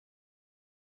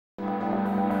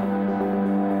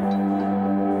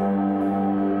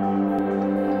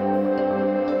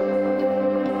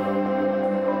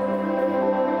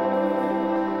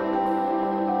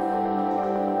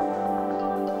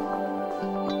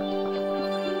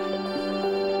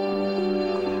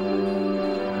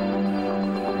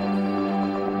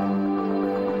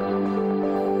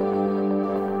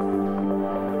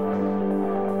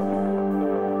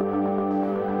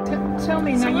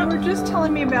me. Now, you were just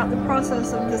telling me about the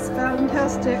process of this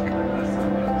fantastic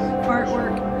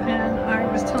artwork, and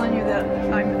I was telling you that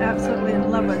I'm absolutely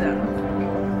in love with it.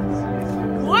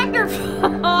 Wonderful!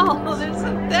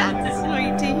 Isn't that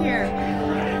sweet to hear?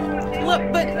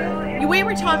 Look, but we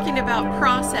were talking about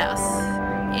process,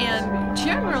 and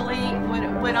generally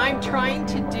what I'm trying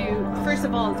to do, first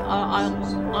of all,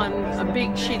 on a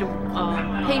big sheet of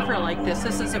paper like this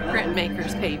is a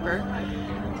printmaker's paper,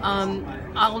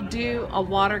 I'll do a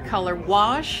watercolor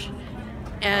wash,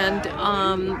 and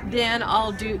then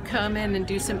I'll come in and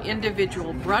do some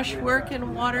individual brush work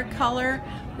in watercolor,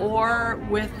 or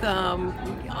with pen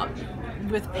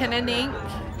and ink,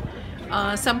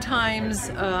 sometimes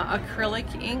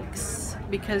acrylic inks,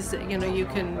 because you know you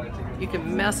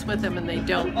can mess with them and they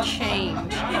don't change.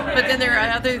 But then there are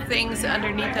other things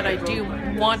underneath that I do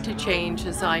want to change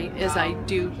as I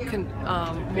do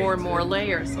more and more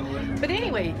layers. But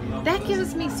anyway, that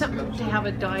gives me something to have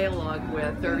a dialogue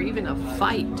with, or even a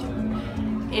fight.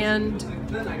 And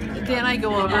then I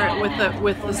go over it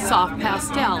with the soft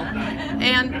pastel.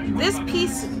 And this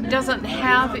piece doesn't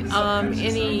have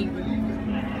any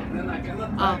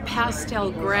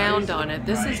pastel ground on it.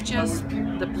 This is just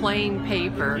the plain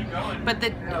paper, but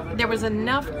there was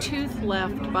enough tooth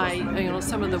left by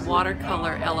some of the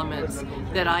watercolor elements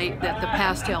that the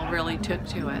pastel really took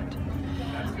to it.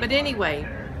 But anyway,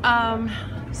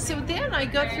 so then I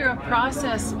go through a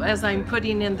process as I'm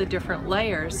putting in the different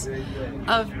layers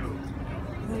of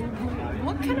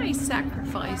what can I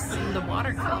sacrifice in the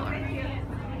watercolor,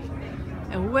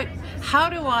 and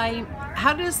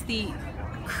how does the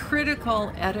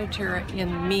critical editor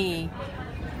in me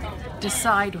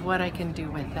decide what I can do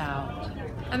without?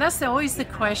 And that's always the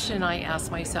question I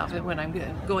ask myself when I'm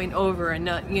going over an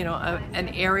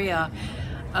area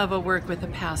of a work with a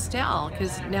pastel,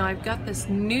 because now I've got this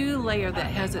new layer that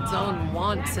has its own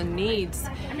wants and needs,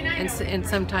 and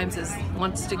sometimes it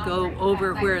wants to go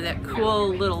over where that cool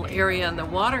little area in the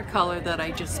watercolor that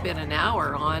I just spent an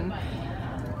hour on.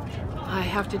 I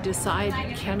have to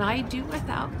decide, can I do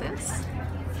without this?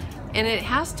 And it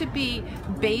has to be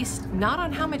based not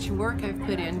on how much work I've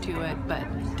put into it, but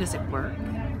does it work?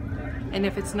 And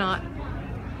if it's not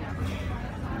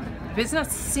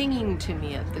singing to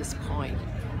me at this point,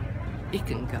 it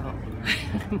can go.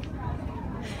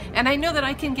 And I know that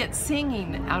I can get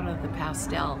singing out of the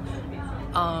pastel.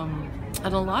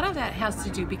 And a lot of that has to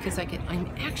do because I'm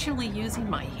actually using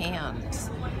my hands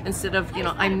instead of,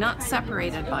 I'm not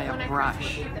separated by a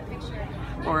brush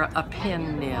or a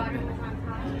pen nib.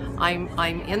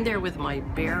 I'm in there with my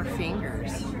bare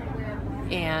fingers,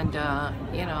 and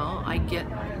I get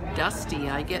dusty,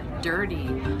 I get dirty,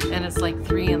 and it's like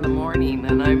 3 in the morning,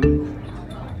 and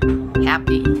I'm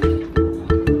happy.